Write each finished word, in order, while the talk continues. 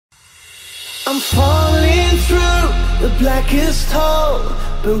falling through the blackest hole,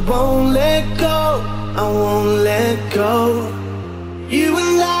 but won't let go, I won't let go. You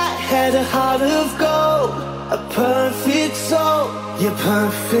and I had a heart of gold, a perfect soul, yeah,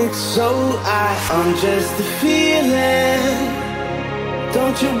 perfect soul. I'm just a feeling.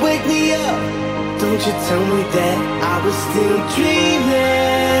 Don't you wake me up, don't you tell me that I was still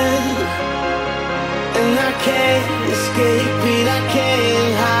dreaming. And I can't escape it, I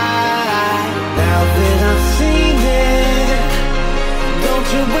can't hide. Now that I've seen it, don't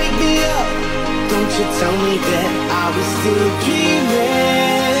you wake me up, don't you tell me that I was still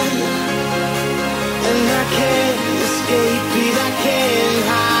dreaming. And I can't escape it, I can't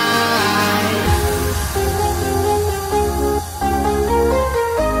hide.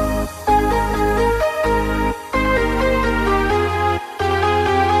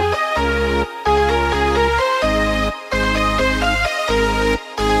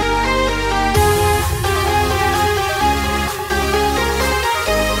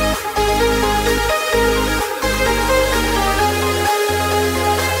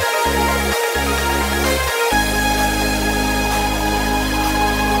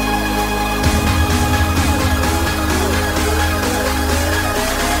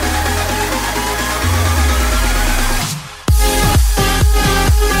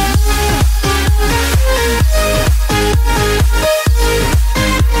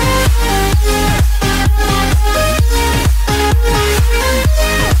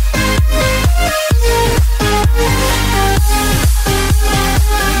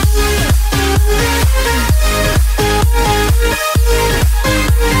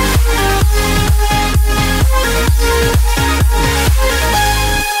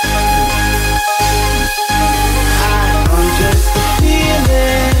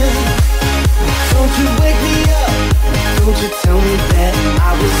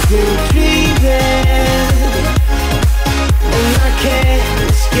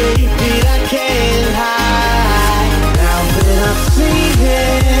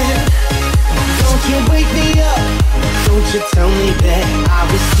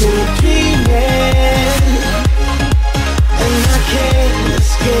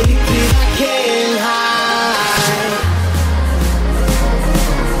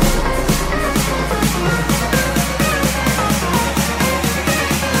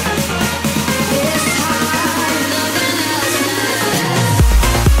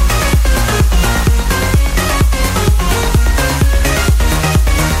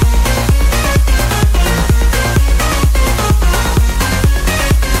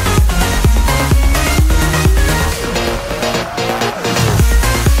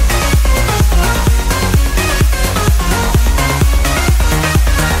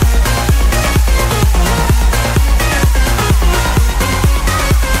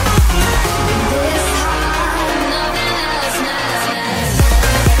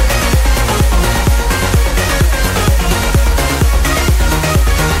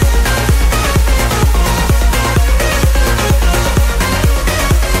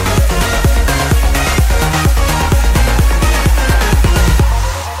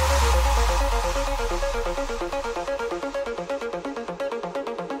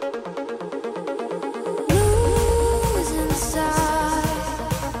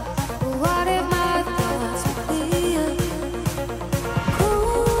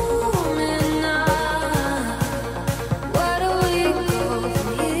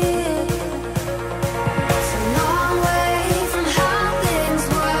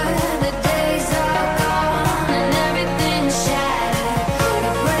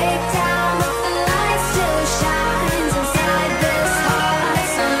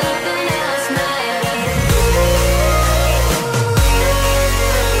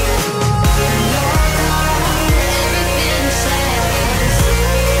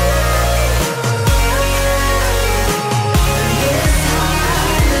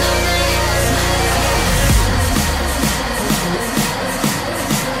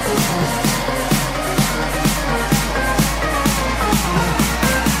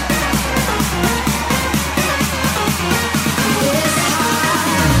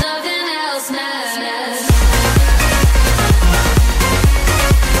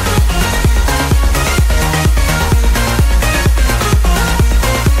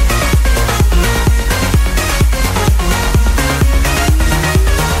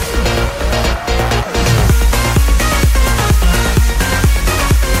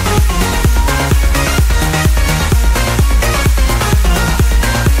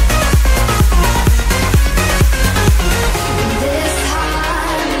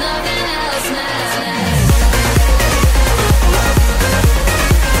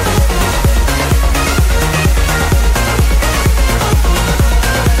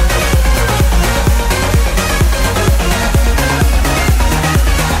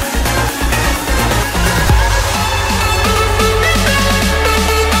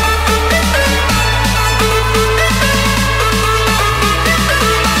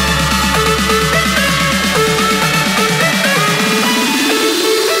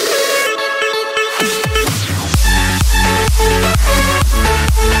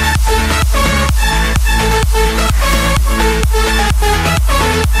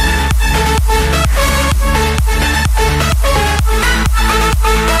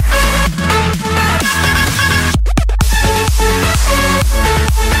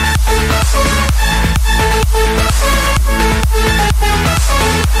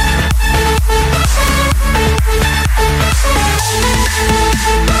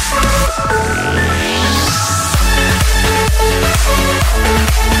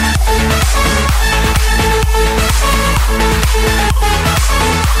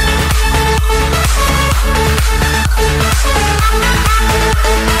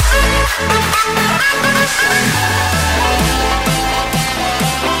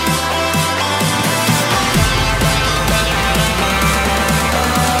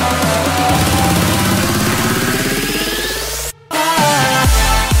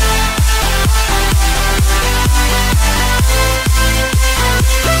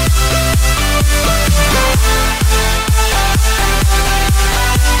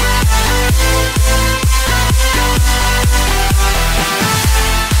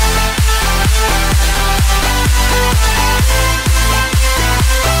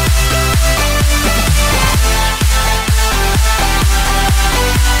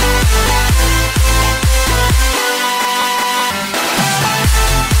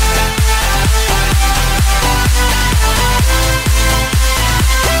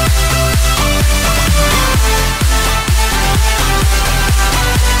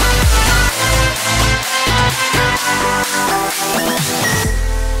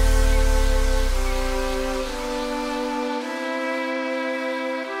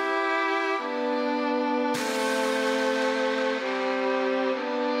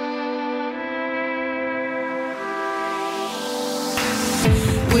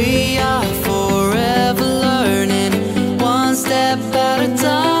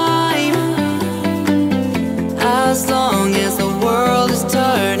 time. As long as the world is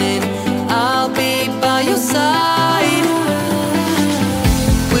turning, I'll be by your side.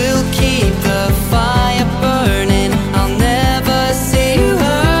 We'll keep the fire burning. I'll never see you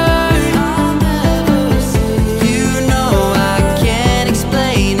hurt. You know I can't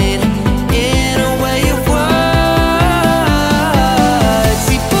explain it in a way of words.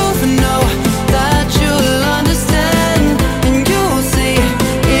 We both know that you'll understand, and you'll see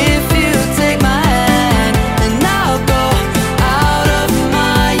if you take my hand, and I'll go out of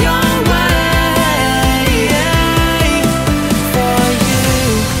my own way for you,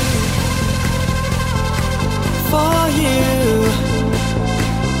 for you.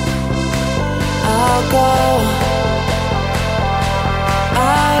 I'll go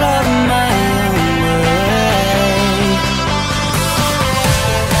out of my own way.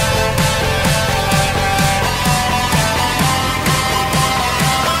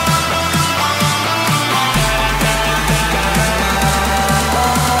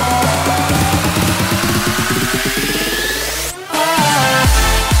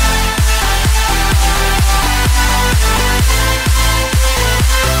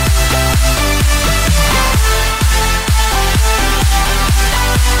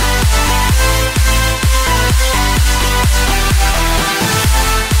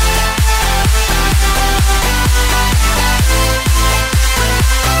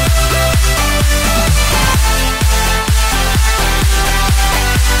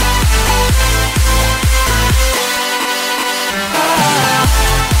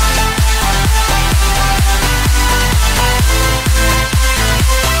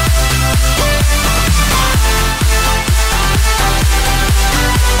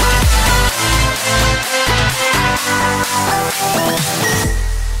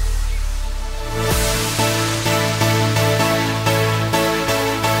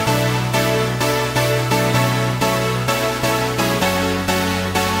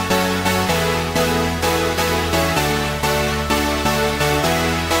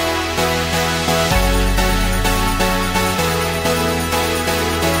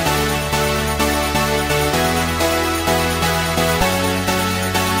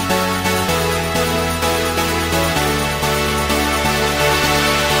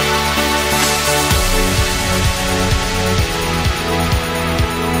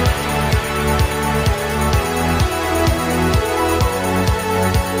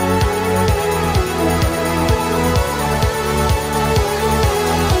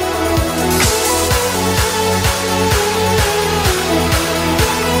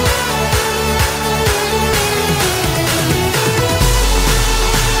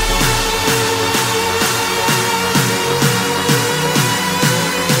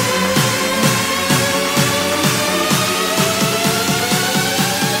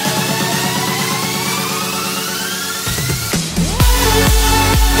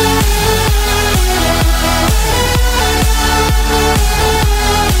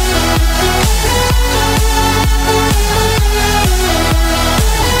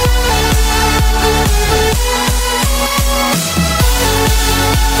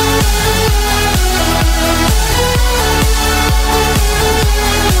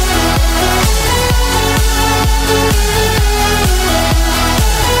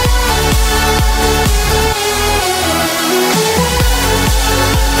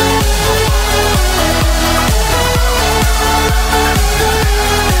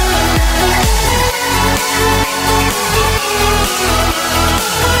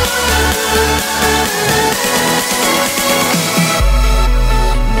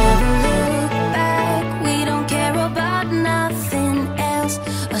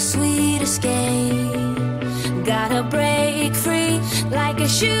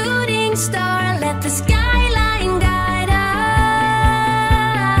 Shooting star, let the skyline guide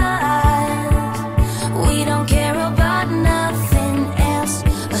us. We don't care about nothing else.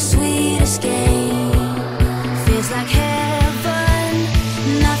 A sweet escape feels like heaven.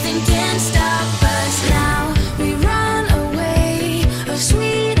 Nothing can stop us now. We run away. A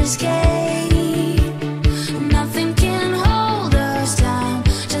sweet escape. Nothing can hold us down.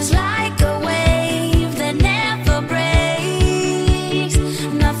 Just like a wave that never breaks.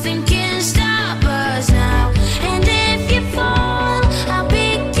 Nothing can stop us now. And if you fall, I'll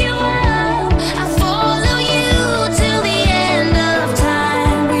pick you up. I'll follow you till the end of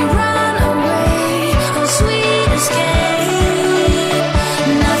time. We run away, a sweet escape.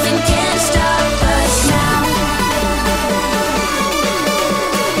 Nothing can stop us now.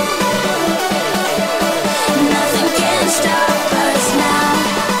 Nothing can stop us now.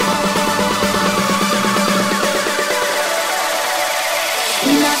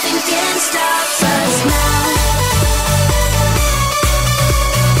 Nothing can stop us now.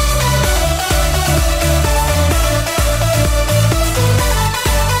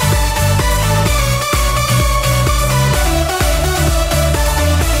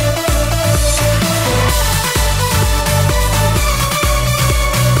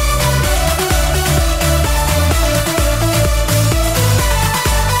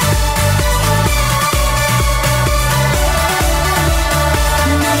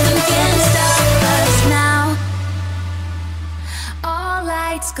 Nothing can stop us now. All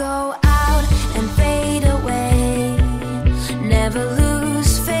lights go out and fade away. Never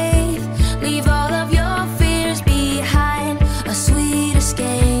lose faith. Leave all of your fears behind. A sweet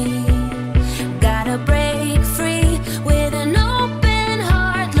escape. Gotta break free with an open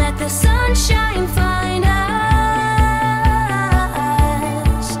heart. Let the sunshine find us.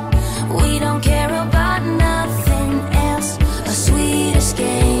 We don't care about nothing else. A sweet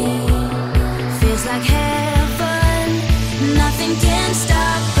escape. Feels like heaven. Nothing can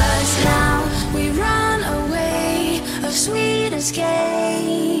stop us now. We run away. A sweet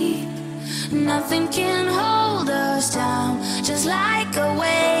escape. Nothing can hold us down. Just like a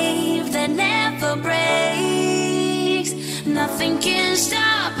wave that never breaks. Nothing can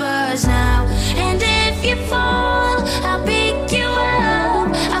stop us now. And if you fall, I'll pick you up.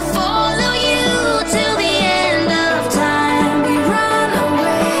 I'll follow you till the end of time. We run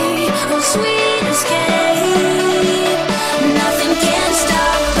away, a sweet escape. Nothing can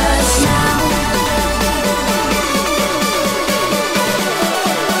stop us now.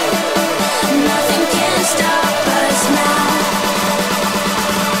 Nothing can stop us now.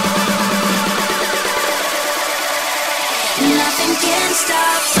 Nothing can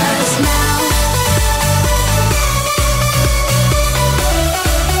stop us now.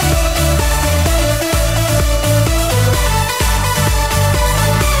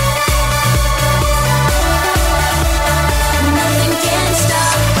 Nothing can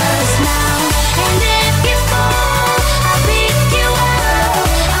stop us now. And if you fall, I'll pick you up.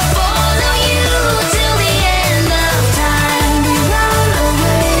 I'll follow you till the end of time. We run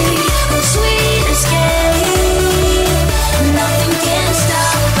away, a sweet escape. Nothing can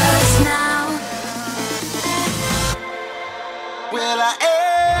stop us now. Will I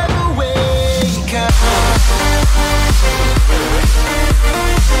ever wake up?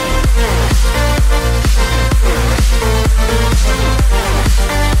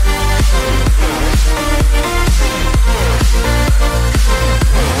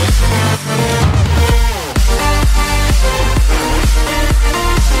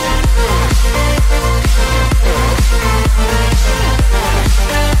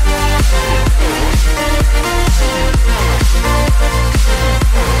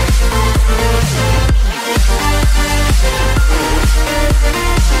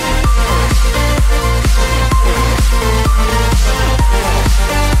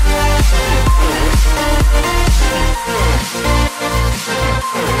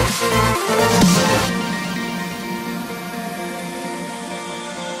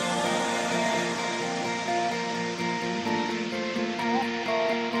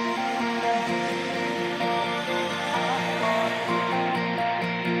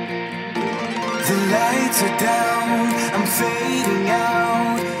 The lights are down.